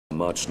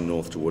march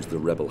north towards the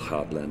rebel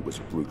heartland was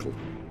brutal.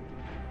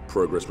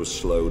 Progress was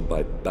slowed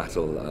by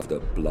battle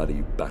after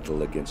bloody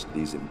battle against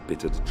these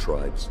embittered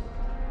tribes.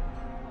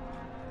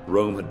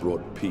 Rome had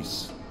brought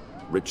peace,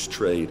 rich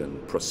trade,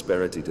 and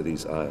prosperity to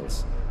these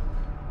isles.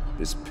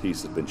 This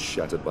peace had been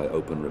shattered by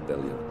open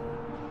rebellion.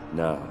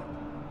 Now,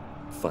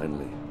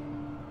 finally,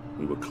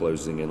 we were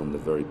closing in on the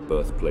very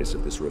birthplace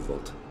of this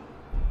revolt,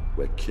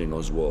 where King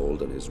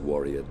Oswald and his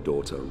warrior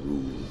daughter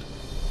ruled.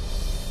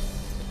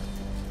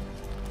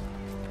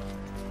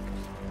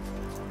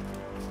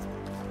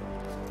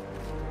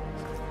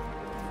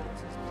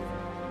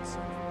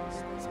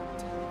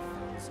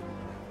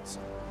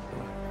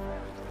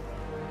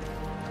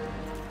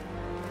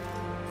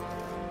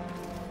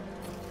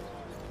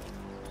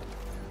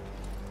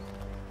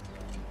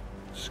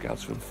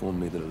 Scouts have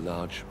informed me that a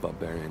large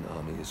barbarian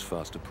army is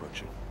fast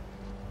approaching.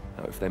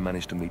 Now, if they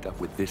manage to meet up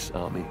with this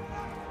army,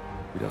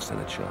 we don't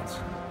stand a chance.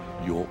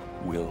 York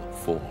will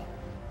fall.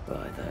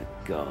 By the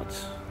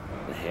gods,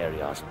 the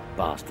hairy-ass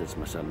bastards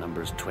must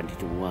outnumber us 20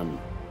 to 1.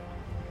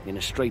 In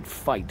a straight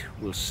fight,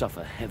 we'll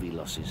suffer heavy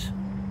losses.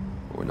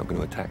 But we're not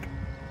going to attack.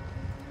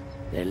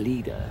 Their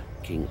leader,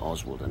 King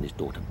Oswald, and his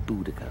daughter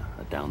Boudica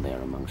are down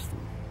there amongst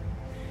them.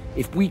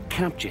 If we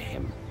capture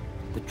him,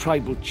 the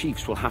tribal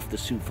chiefs will have to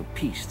sue for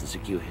peace to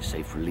secure his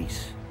safe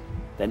release.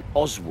 Then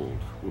Oswald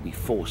will be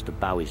forced to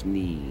bow his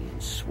knee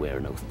and swear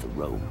an oath to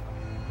Rome.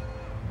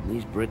 And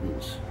these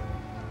Britons,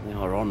 they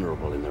are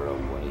honorable in their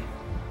own way.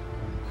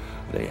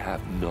 They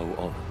have no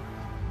honor.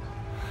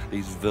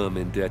 These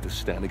vermin dare to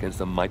stand against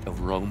the might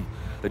of Rome.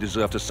 They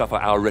deserve to suffer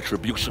our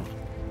retribution.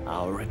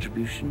 Our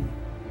retribution?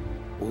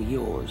 Or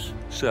yours?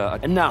 Sir,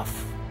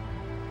 Enough!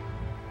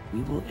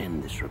 We will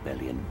end this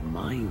rebellion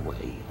my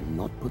way and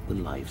not put the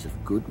lives of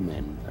good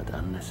men at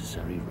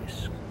unnecessary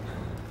risk.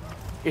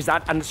 Is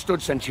that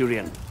understood,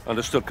 Centurion?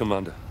 Understood,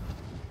 Commander.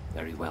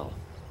 Very well.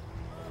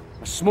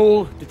 A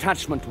small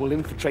detachment will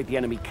infiltrate the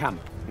enemy camp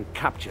and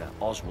capture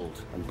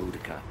Oswald and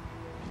Boudica.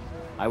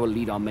 I will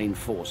lead our main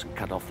force and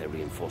cut off their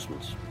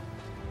reinforcements.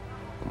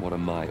 And what are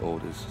my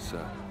orders,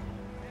 sir?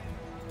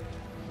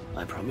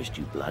 I promised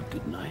you blood,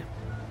 didn't I?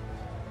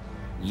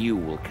 You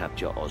will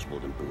capture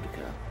Oswald and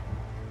Boudica.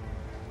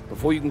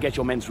 Before you can get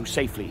your men through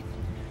safely,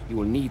 you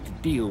will need to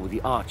deal with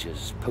the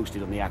archers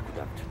posted on the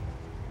aqueduct.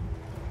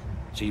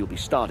 So you'll be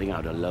starting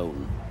out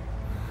alone.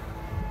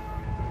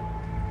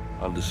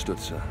 Understood,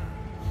 sir.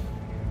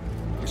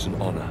 It's an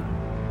honor.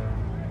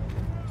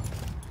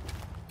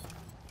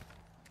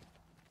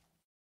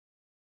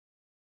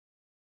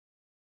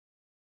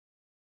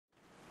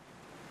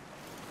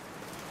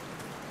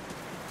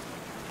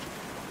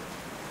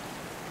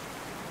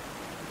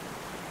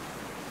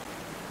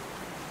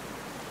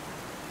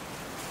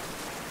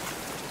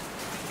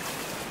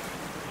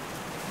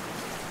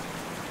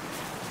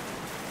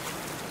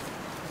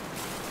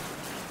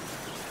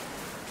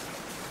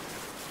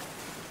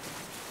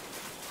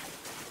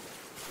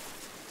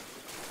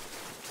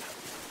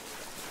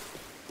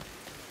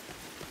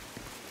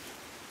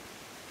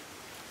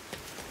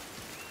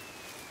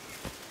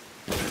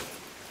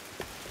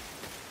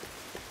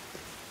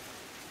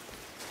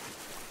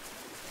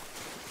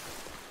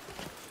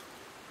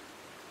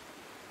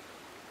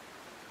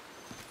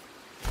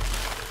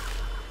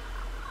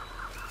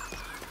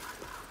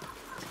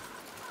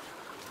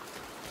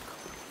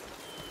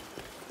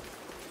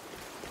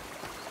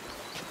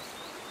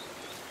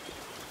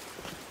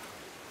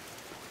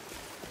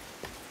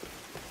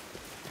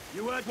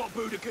 You heard what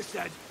Boudica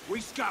said.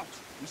 We scout.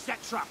 We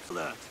set traps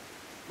alert.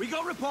 We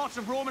got reports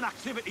of Roman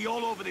activity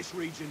all over this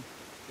region.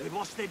 They've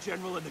lost their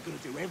general and they're going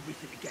to do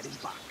everything to get him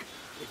back.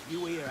 If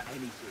you hear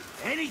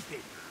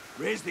anything,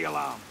 raise the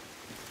alarm.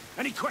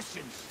 Any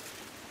questions?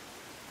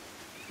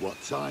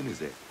 What time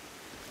is it?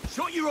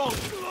 Shut your own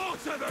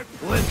slaughter them!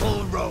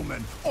 Little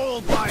Roman,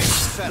 all by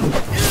himself.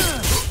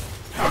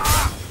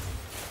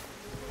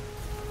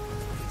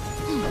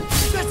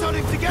 Set on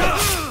him together!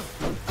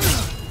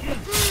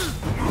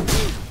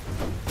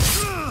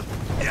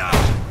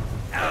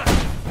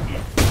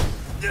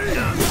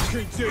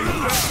 You can do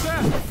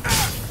better!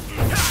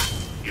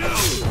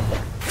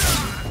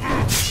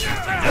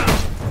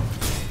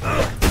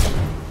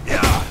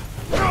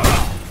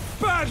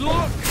 Bad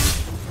luck!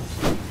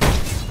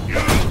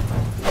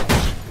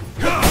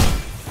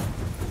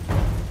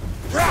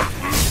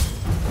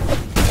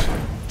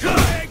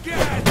 Try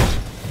again!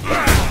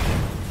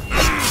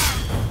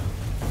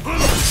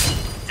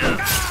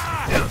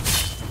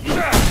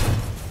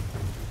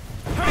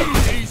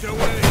 Hades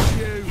awaits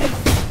you!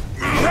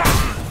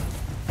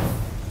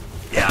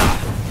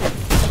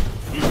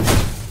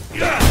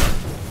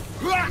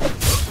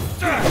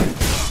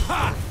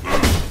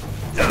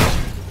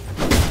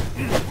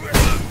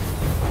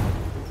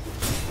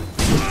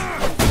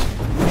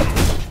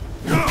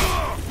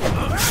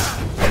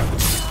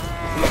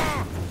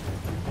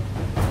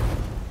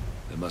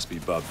 There must be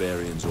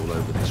barbarians all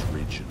over this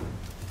region.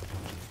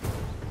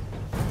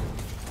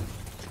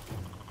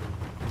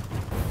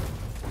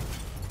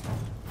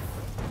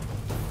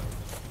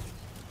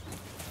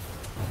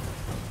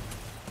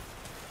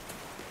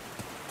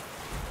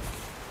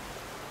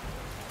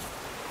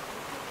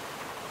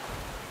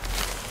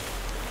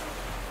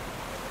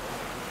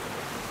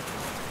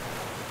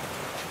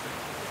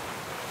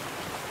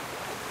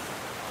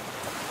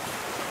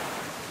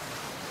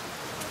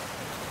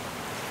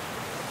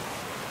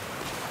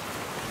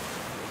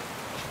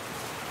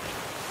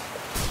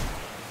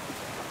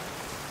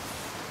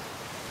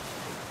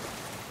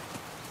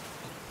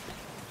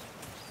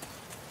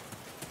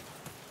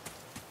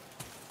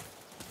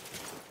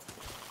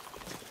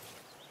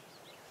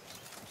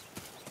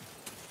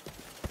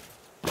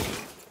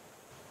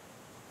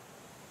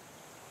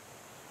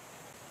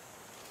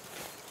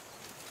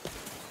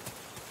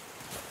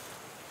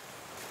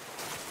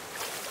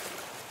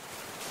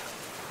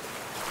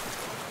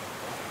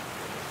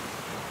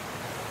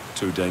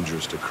 Too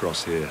dangerous to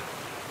cross here.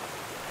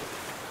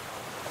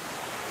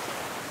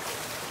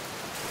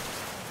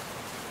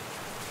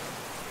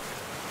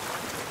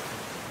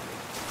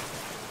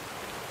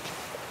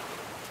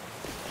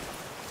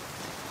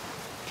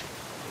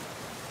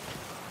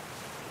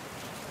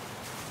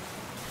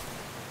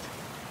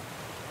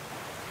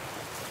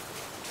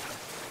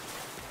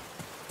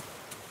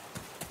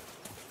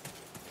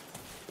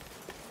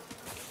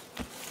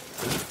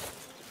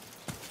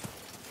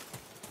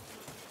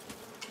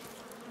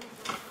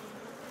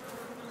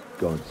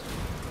 Gods,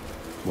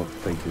 what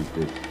fate is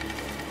this?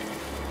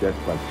 Death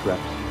by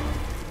traps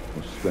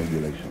or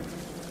strangulation?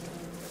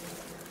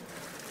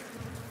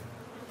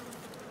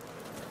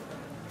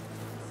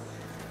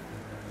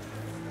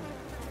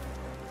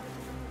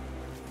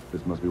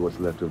 This must be what's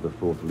left of the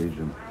 4th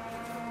Legion.